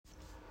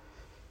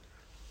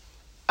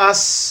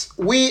as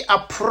we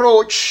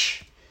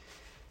approach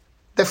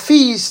the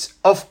Feast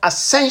of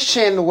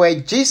Ascension, where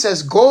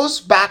Jesus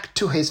goes back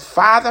to his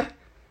Father,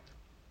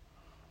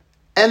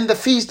 and the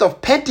Feast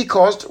of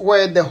Pentecost,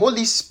 where the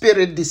Holy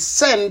Spirit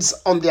descends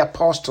on the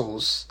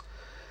apostles,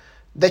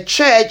 the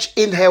church,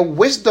 in her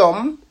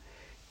wisdom,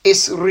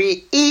 is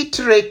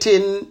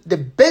reiterating the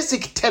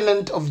basic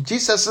tenet of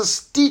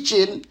Jesus'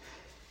 teaching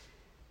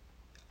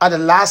at the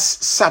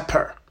Last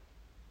Supper.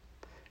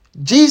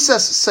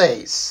 Jesus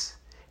says,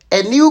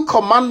 "A new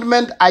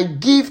commandment I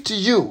give to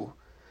you,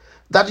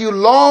 that you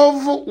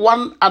love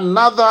one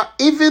another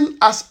even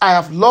as I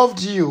have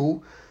loved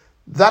you,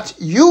 that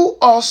you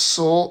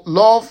also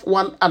love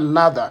one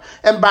another.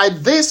 And by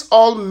this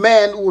all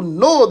men will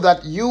know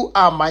that you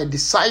are my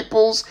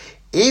disciples,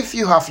 if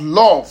you have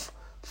love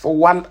for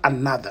one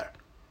another."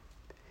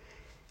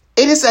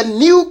 It is a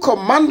new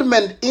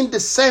commandment in the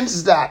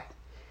sense that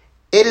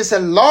it is a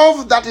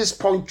love that is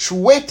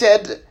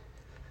punctuated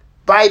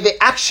by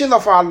the action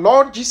of our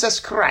Lord Jesus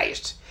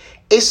Christ.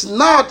 It's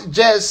not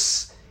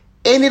just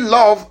any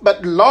love,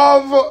 but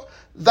love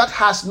that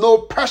has no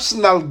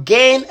personal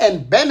gain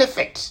and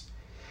benefit.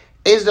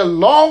 It's the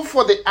love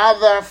for the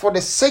other for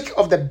the sake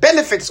of the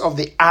benefits of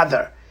the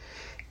other.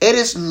 It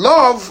is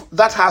love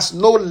that has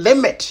no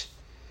limit.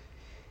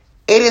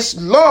 It is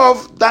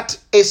love that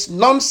is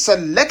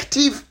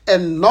non-selective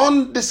and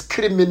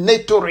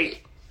non-discriminatory.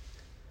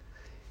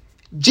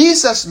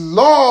 Jesus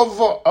loved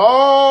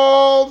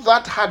all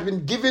that had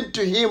been given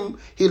to him.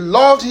 He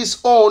loved his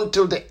own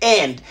till the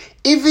end,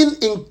 even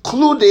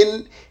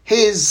including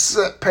his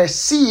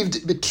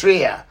perceived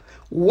betrayer,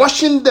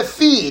 washing the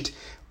feet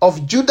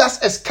of Judas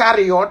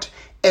Iscariot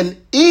and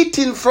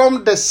eating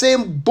from the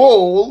same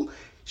bowl,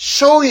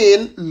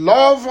 showing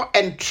love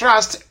and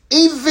trust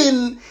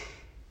even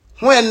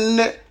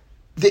when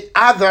the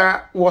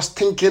other was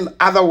thinking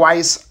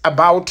otherwise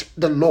about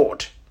the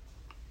Lord.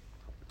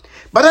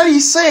 But then he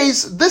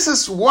says, this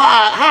is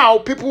how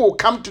people will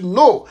come to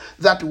know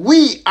that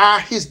we are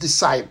his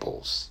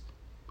disciples.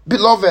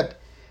 Beloved,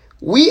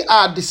 we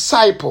are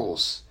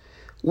disciples.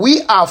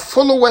 We are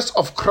followers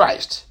of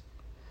Christ.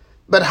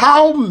 But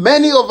how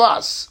many of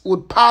us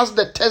would pass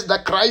the test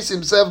that Christ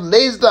himself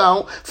lays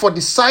down for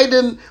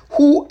deciding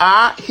who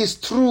are his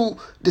true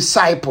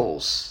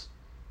disciples?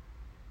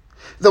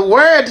 The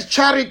word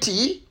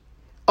charity,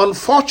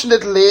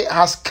 unfortunately,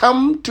 has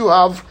come to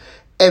have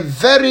a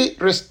very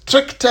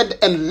restricted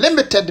and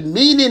limited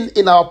meaning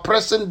in our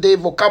present day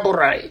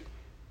vocabulary.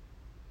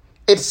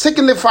 It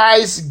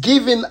signifies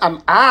giving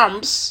an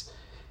alms,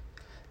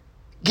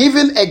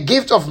 giving a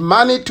gift of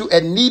money to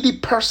a needy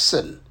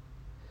person.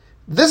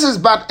 This is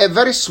but a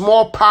very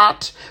small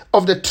part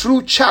of the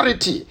true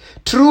charity,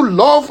 true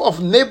love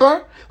of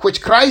neighbor,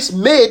 which Christ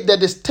made the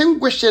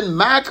distinguishing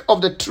mark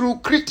of the true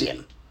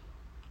Christian.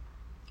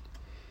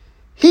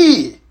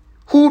 He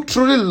who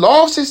truly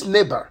loves his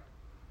neighbor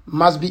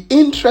must be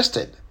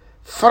interested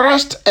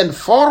first and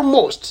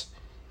foremost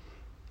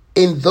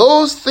in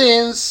those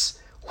things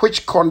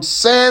which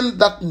concern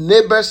that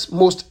neighbor's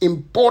most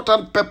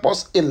important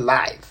purpose in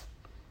life,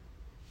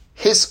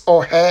 his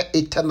or her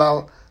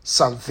eternal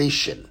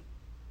salvation.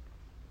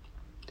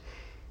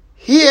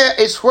 Here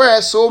is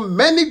where so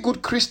many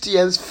good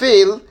Christians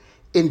fail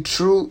in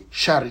true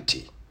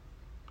charity.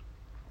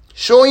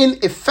 Showing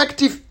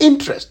effective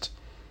interest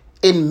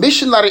in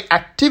missionary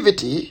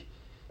activity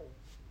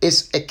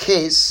is a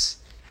case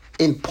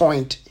in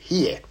point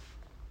here.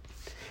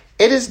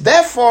 It is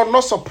therefore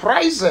not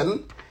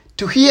surprising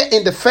to hear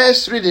in the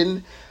first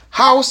reading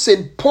how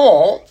St.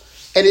 Paul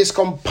and his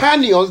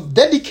companions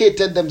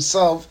dedicated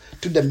themselves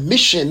to the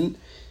mission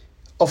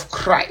of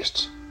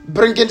Christ,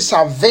 bringing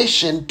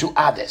salvation to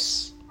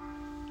others.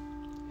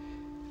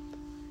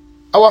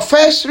 Our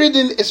first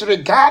reading is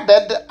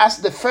regarded as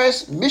the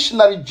first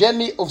missionary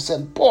journey of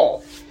St.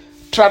 Paul.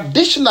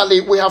 Traditionally,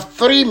 we have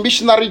 3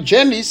 missionary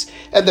journeys,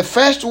 and the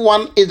first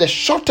one is the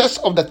shortest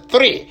of the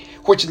 3,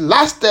 which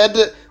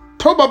lasted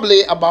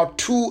probably about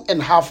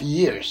 2.5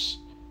 years.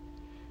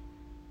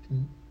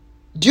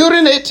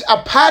 During it,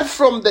 apart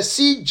from the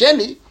sea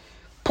journey,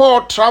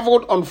 Paul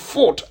traveled on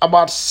foot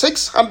about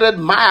 600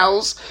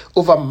 miles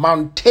over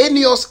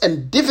mountainous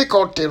and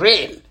difficult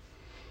terrain.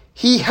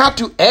 He had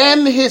to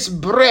earn his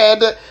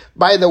bread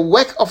by the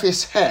work of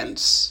his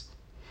hands.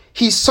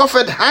 He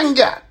suffered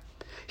hunger.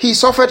 He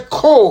suffered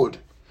cold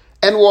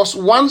and was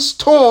once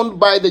stoned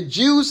by the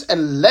Jews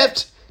and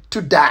left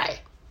to die.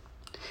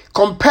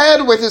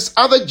 Compared with his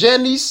other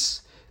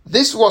journeys,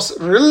 this was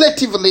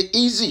relatively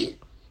easy.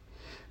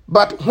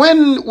 But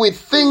when we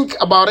think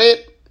about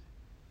it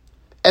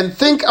and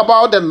think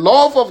about the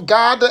love of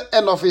God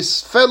and of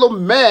his fellow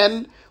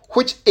men,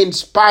 which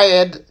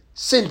inspired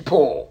St.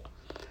 Paul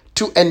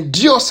to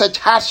endure such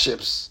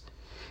hardships,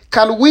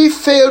 can we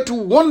fail to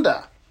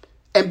wonder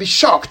and be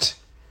shocked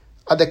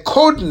at the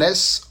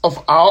coldness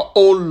of our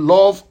own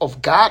love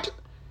of God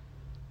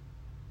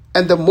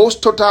and the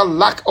most total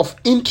lack of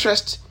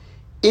interest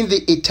in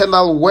the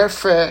eternal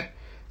welfare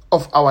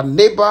of our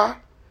neighbor,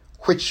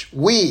 which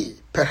we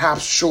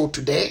perhaps show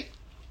today?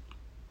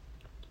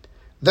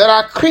 There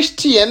are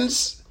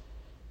Christians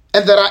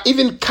and there are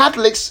even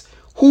Catholics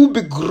who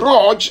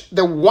begrudge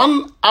the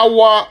 1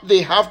 hour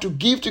they have to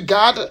give to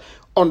God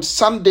on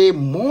Sunday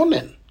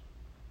morning.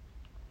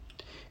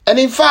 And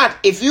in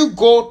fact, if you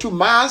go to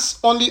Mass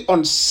only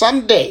on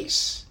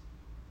Sundays,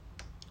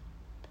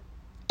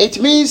 it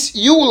means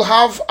you will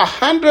have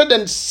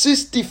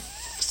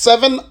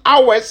 167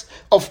 hours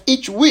of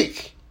each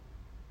week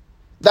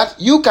that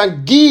you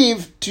can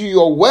give to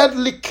your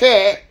worldly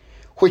care,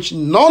 which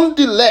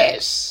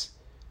nonetheless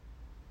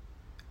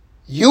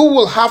you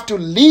will have to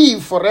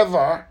live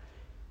forever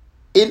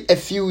in a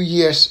few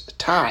years'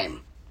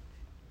 time.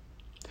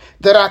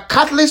 There are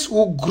Catholics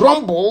who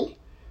grumble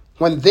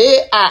when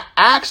they are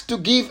asked to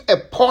give a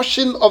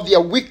portion of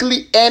their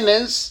weekly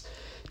earnings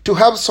to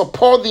help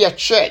support their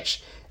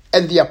church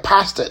and their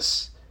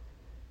pastors.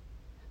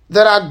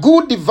 There are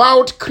good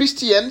devout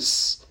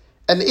Christians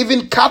and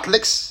even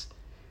Catholics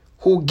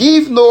who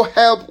give no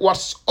help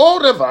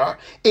whatsoever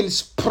in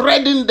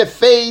spreading the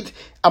faith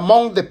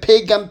among the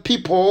pagan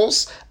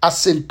peoples as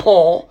St.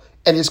 Paul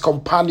and his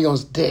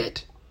companions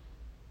did.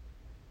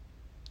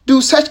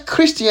 Do such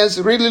Christians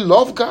really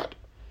love God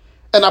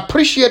and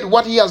appreciate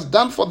what he has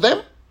done for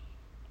them?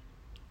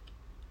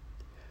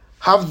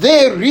 Have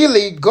they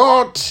really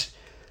got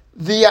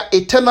their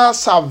eternal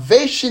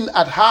salvation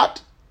at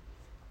heart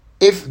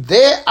if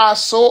they are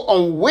so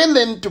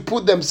unwilling to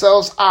put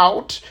themselves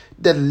out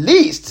the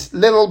least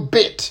little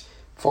bit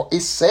for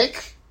its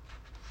sake?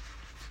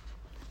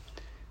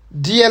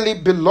 Dearly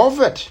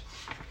beloved,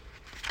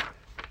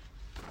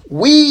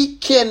 we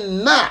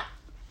cannot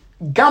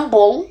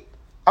gamble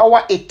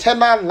our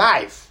eternal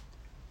life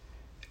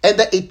and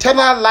the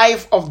eternal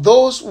life of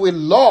those we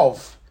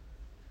love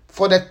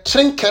for the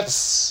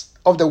trinkets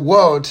of the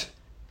world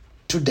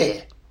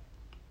today.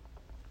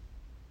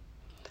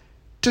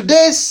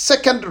 Today's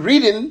second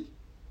reading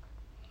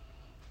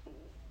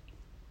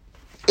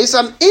is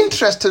an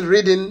interesting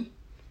reading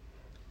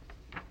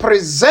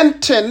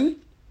presenting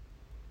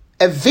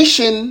a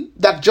vision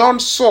that John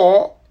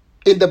saw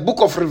in the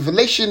book of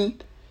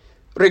Revelation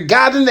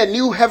regarding a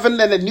new heaven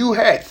and a new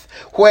earth,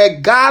 where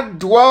God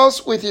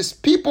dwells with his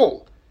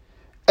people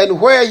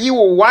and where he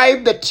will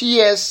wipe the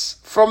tears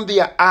from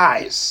their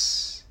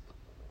eyes,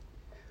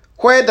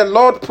 where the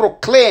Lord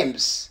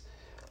proclaims,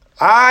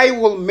 I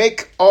will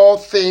make all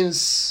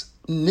things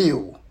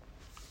new.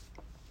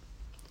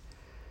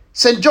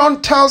 St.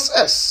 John tells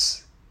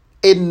us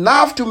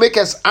enough to make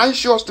us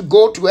anxious to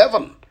go to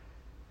heaven.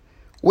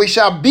 We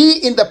shall be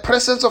in the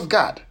presence of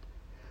God.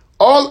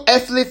 All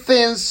earthly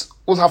things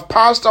will have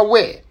passed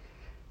away.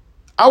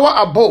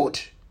 Our abode,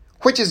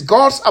 which is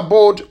God's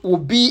abode, will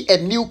be a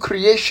new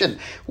creation.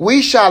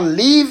 We shall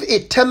live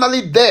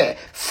eternally there,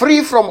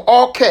 free from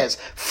all cares,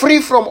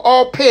 free from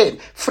all pain,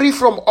 free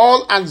from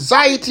all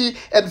anxiety,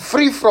 and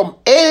free from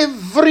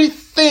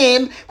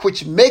everything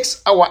which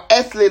makes our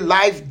earthly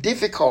life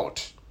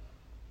difficult.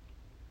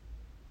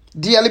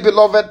 Dearly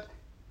beloved,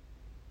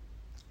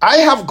 I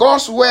have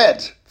God's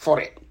word for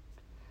it,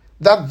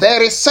 that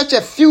there is such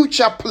a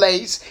future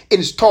place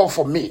in store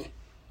for me.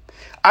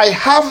 I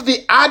have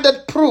the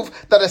added proof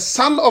that the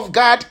Son of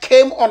God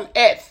came on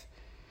earth,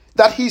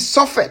 that he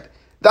suffered,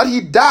 that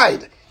he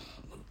died,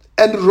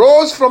 and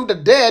rose from the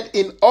dead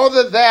in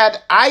order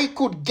that I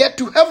could get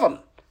to heaven.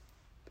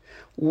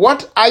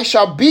 What I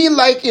shall be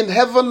like in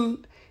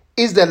heaven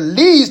is the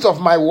least of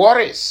my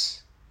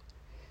worries.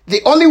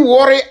 The only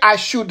worry I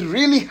should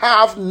really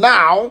have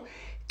now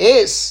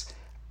is,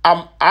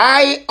 am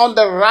I on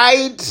the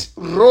right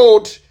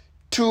road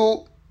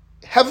to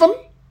heaven?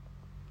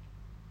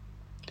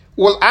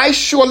 Will I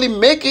surely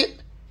make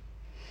it?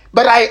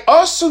 But I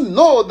also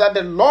know that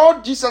the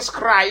Lord Jesus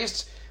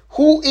Christ,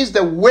 who is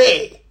the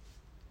way,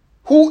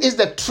 who is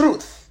the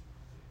truth,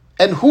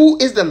 and who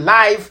is the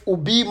life, will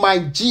be my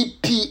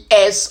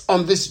GPS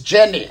on this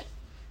journey.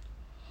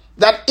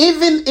 That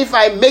even if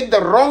I make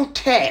the wrong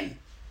turn,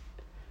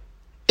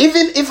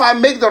 even if I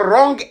make the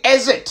wrong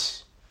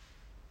exit,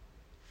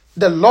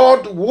 the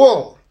Lord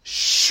will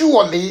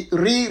surely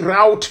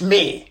reroute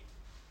me.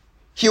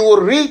 He will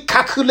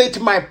recalculate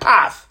my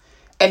path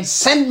and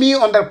send me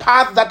on the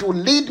path that will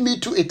lead me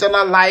to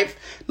eternal life,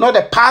 not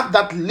the path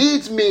that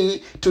leads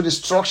me to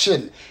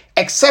destruction,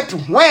 except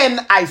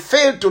when I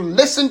fail to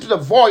listen to the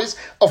voice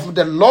of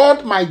the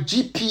Lord, my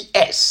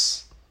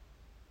GPS.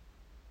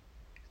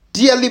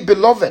 Dearly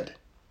beloved,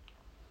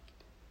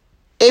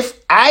 if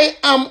I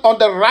am on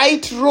the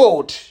right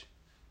road,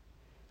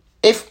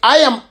 if I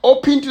am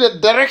open to the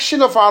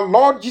direction of our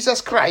Lord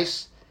Jesus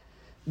Christ,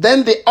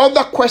 then the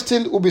other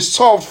question will be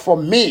solved for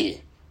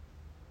me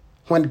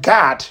when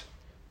God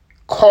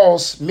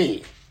calls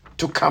me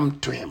to come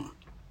to him.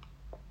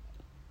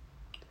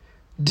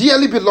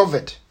 Dearly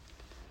beloved,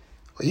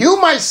 you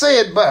might say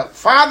it, but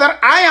Father,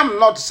 I am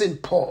not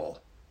St. Paul.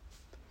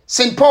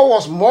 St. Paul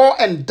was more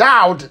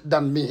endowed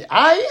than me.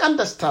 I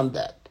understand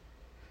that.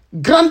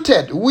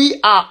 Granted,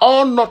 we are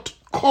all not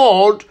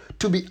called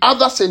to be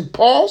other St.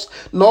 Pauls,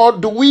 nor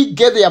do we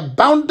get the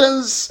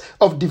abundance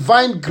of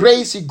divine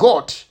grace he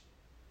got.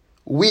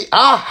 We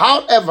are,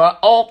 however,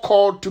 all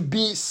called to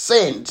be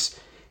saints,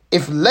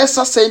 if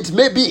lesser saints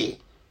may be.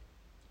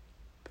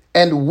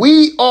 And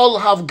we all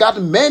have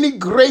got many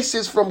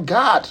graces from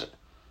God.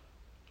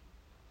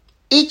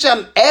 Each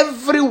and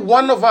every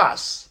one of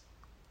us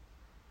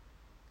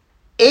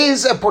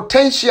is a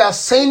potential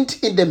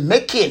saint in the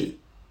making.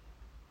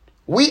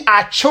 We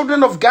are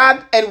children of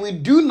God, and we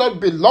do not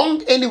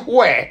belong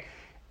anywhere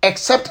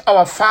except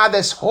our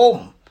Father's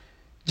home.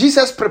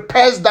 Jesus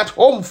prepares that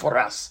home for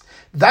us.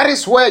 That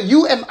is where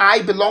you and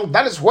I belong.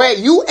 That is where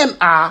you and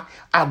I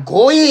are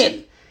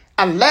going.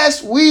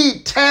 Unless we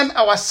turn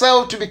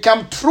ourselves to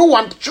become true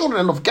and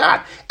children of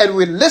God, and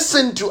we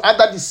listen to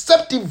other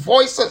deceptive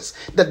voices,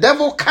 the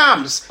devil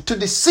comes to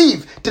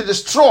deceive, to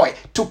destroy,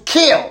 to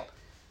kill.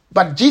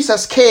 But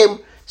Jesus came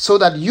so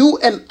that you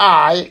and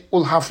I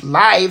will have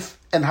life,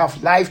 and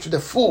have life to the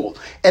full.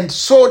 And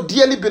so,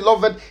 dearly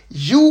beloved,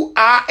 you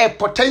are a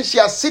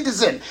potential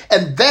citizen,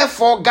 and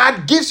therefore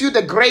God gives you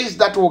the grace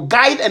that will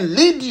guide and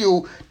lead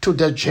you to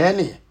the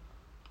journey.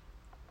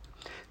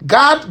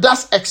 God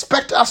does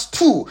expect us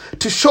too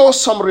to show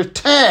some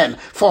return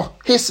for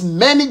his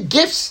many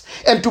gifts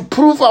and to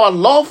prove our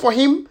love for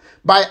him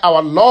by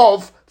our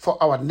love for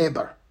our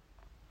neighbor.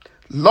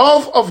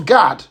 Love of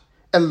God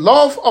and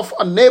love of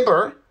a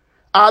neighbor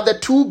are the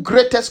two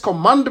greatest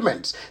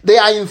commandments. They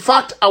are in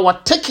fact our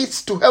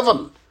tickets to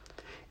heaven.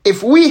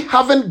 If we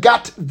haven't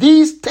got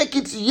these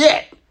tickets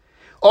yet,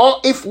 or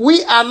if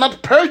we are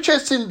not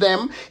purchasing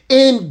them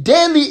in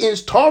daily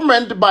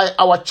installment by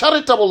our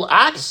charitable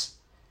acts,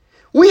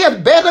 we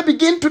had better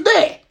begin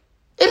today.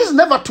 It is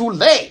never too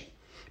late.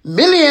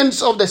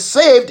 Millions of the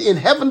saved in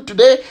heaven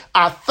today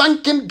are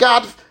thanking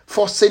God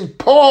for St.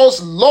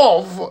 Paul's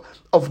love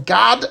of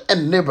God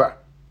and neighbor.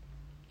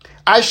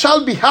 I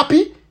shall be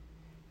happy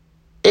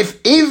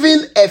if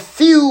even a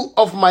few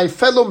of my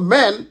fellow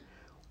men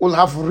will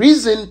have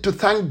reason to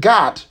thank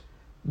God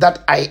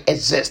that I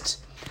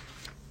exist.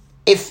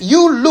 If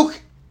you look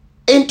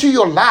into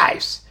your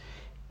lives,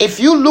 if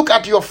you look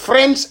at your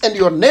friends and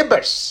your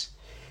neighbors,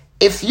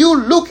 if you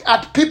look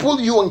at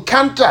people you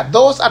encounter,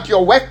 those at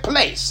your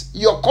workplace,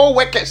 your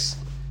co-workers,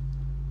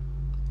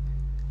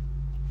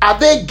 are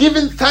they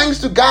giving thanks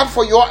to God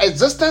for your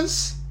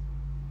existence?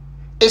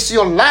 Is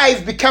your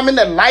life becoming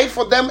a light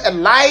for them, a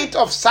light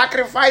of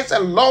sacrifice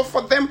and love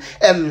for them,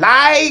 a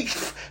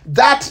life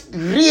that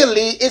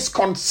really is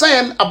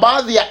concerned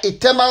about their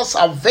eternal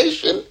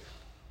salvation?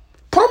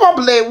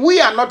 Probably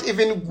we are not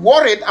even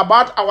worried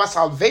about our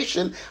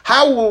salvation.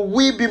 How will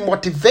we be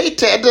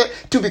motivated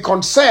to be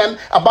concerned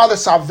about the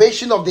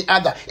salvation of the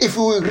other? If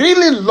we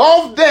really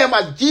love them,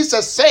 as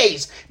Jesus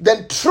says,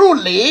 then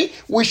truly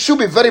we should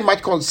be very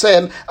much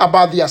concerned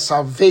about their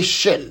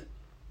salvation.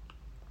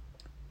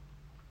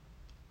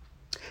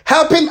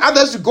 Helping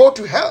others to go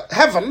to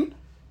heaven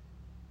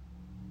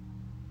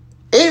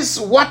is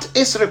what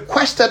is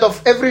requested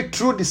of every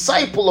true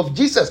disciple of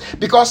Jesus,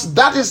 because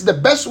that is the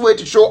best way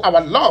to show our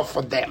love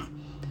for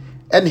them.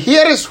 And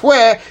here is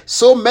where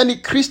so many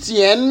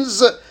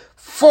Christians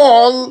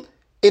fall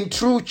in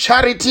true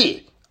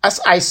charity, as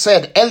I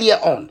said earlier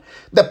on.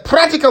 The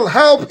practical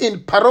help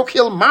in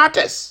parochial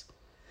matters,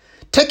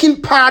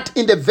 taking part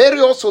in the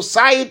various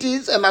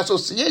societies and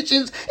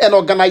associations and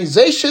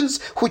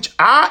organizations which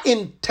are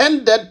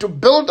intended to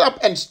build up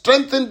and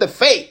strengthen the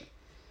faith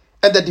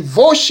and the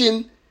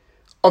devotion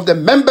of the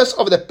members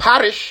of the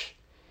parish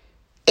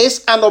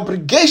is an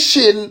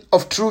obligation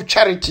of true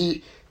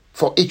charity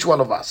for each one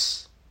of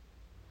us.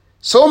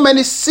 So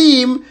many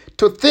seem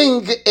to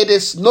think it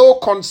is no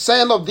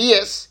concern of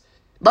theirs,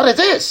 but it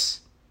is.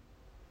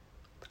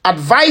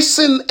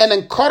 Advising and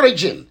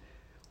encouraging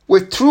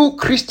with true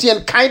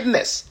Christian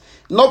kindness,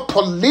 not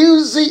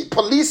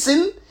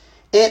policing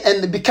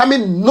and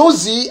becoming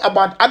nosy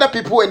about other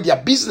people and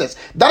their business.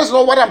 That is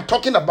not what I'm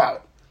talking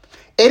about.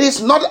 It is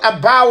not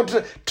about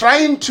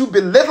trying to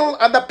belittle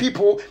other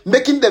people,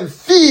 making them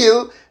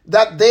feel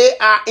that they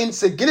are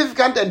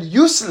insignificant and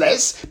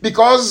useless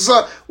because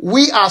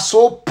we are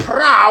so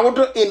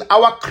proud in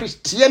our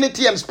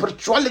Christianity and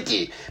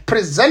spirituality,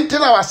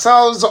 presenting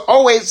ourselves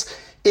always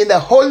in a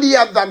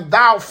holier than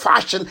thou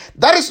fashion.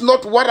 That is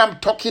not what I'm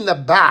talking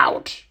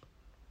about.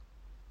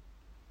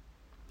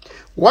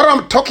 What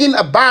I'm talking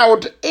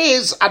about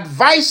is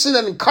advising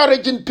and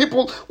encouraging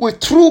people with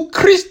true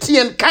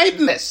Christian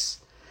kindness.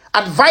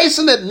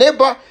 Advising a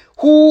neighbor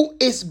who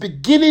is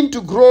beginning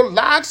to grow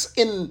lax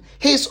in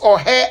his or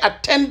her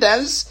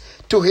attendance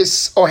to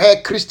his or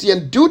her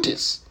Christian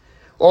duties,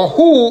 or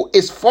who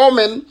is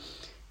forming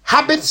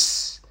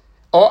habits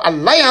or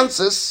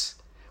alliances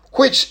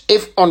which,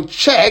 if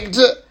unchecked,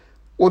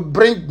 would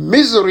bring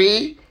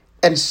misery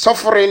and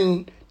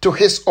suffering to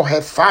his or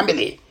her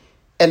family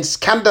and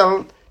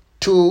scandal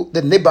to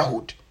the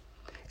neighborhood,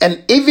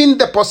 and even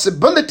the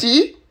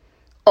possibility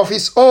of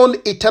his own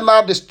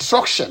eternal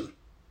destruction.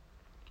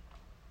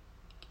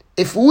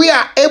 If we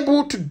are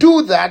able to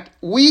do that,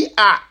 we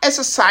are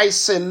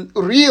exercising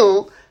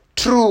real,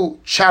 true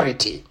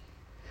charity.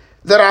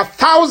 There are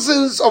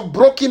thousands of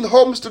broken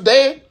homes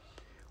today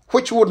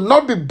which would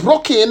not be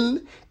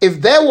broken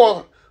if there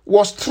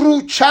was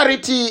true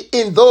charity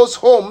in those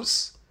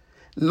homes,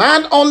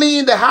 not only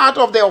in the heart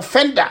of the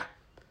offender,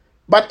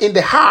 but in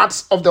the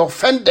hearts of the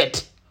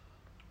offended.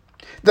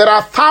 There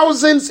are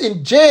thousands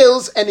in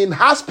jails and in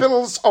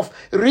hospitals of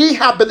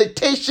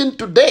rehabilitation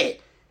today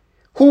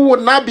who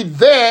would not be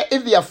there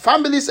if their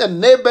families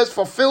and neighbors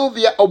fulfill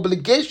their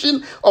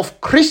obligation of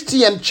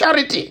Christian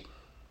charity.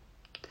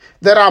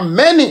 There are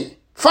many,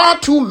 far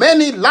too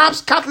many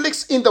lapsed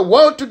Catholics in the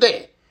world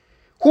today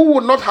who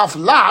would not have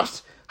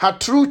lapsed had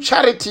true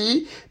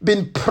charity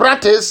been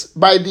practiced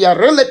by their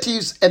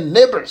relatives and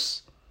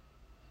neighbors.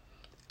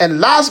 And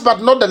last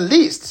but not the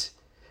least,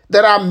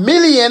 there are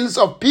millions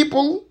of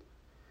people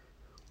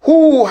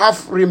who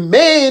have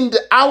remained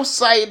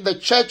outside the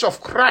Church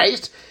of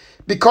Christ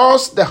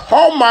because the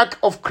hallmark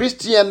of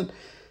Christian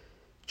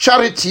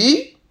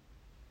charity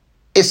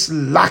is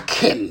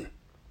lacking.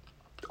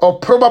 Or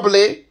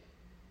probably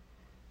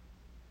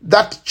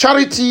that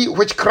charity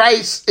which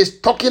Christ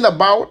is talking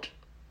about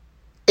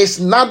is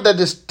not the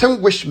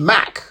distinguished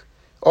mark,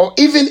 or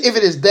even if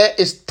it is there,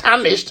 is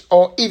tarnished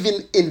or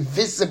even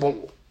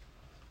invisible.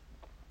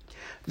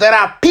 There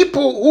are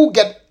people who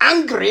get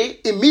angry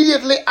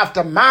immediately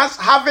after Mass,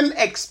 having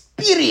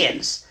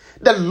experienced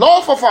the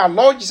love of our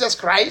Lord Jesus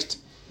Christ,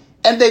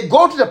 and they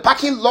go to the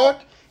parking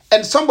lot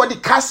and somebody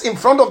casts in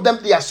front of them.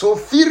 They are so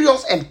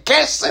furious and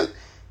cursing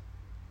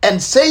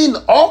and saying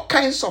all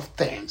kinds of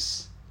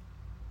things.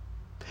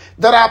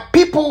 There are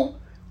people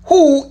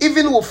who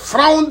even will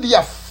frown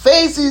their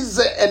faces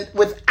and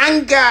with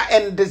anger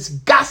and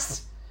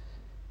disgust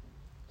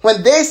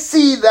when they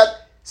see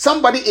that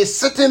somebody is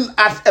sitting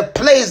at a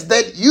place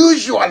that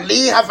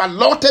usually have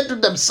allotted to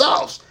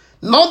themselves.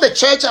 Not the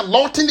church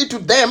allotting it to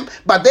them,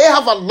 but they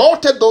have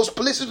allotted those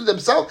places to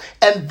themselves,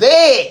 and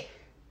they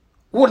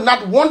would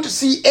not want to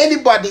see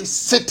anybody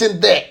sitting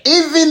there.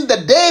 Even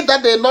the day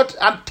that they not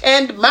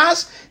attend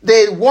Mass,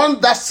 they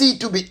want that seat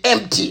to be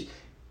empty.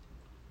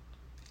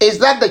 Is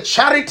that the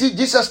charity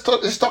Jesus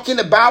is talking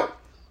about?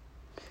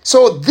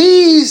 So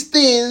these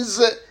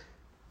things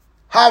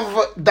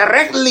have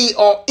directly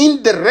or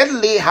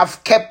indirectly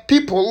have kept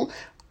people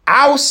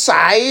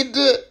outside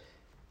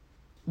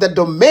the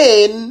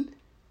domain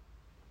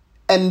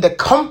and the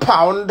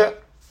compound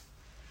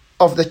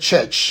of the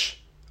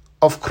Church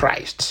of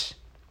Christ.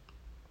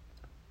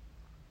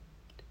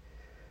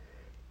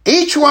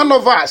 Each one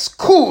of us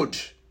could,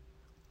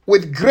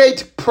 with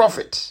great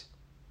profit,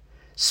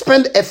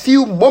 spend a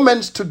few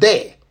moments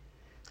today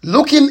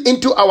looking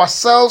into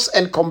ourselves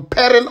and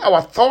comparing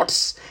our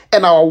thoughts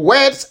and our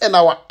words and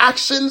our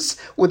actions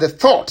with the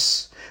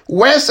thoughts,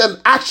 words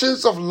and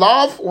actions of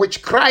love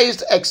which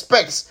Christ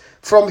expects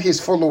from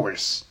his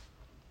followers.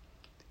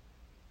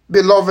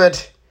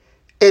 Beloved,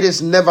 it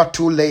is never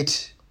too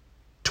late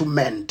to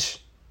mend.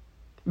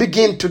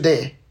 Begin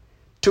today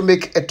to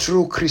make a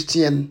true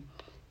Christian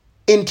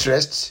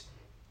interest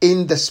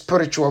in the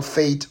spiritual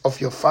faith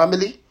of your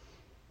family,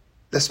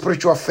 the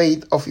spiritual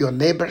faith of your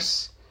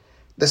neighbors,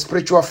 the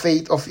spiritual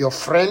faith of your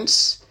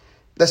friends,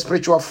 the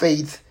spiritual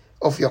faith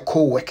of your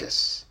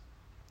co-workers.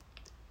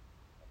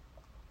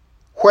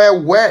 Where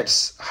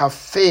words have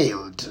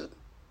failed,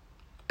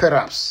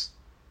 perhaps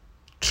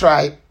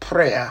try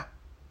prayer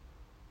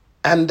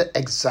and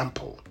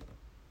example.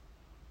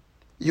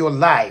 Your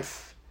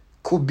life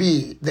could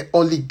be the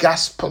only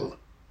gospel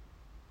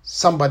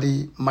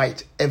somebody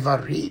might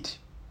ever read.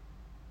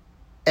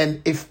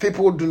 And if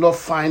people do not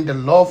find the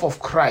love of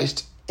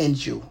Christ in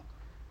you,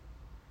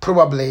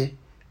 probably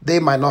they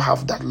might not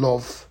have that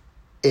love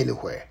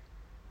anywhere.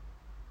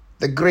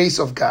 The grace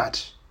of God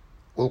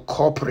will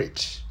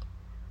cooperate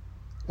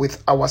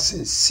with our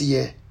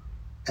sincere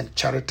and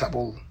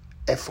charitable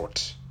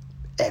effort.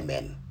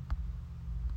 Amen.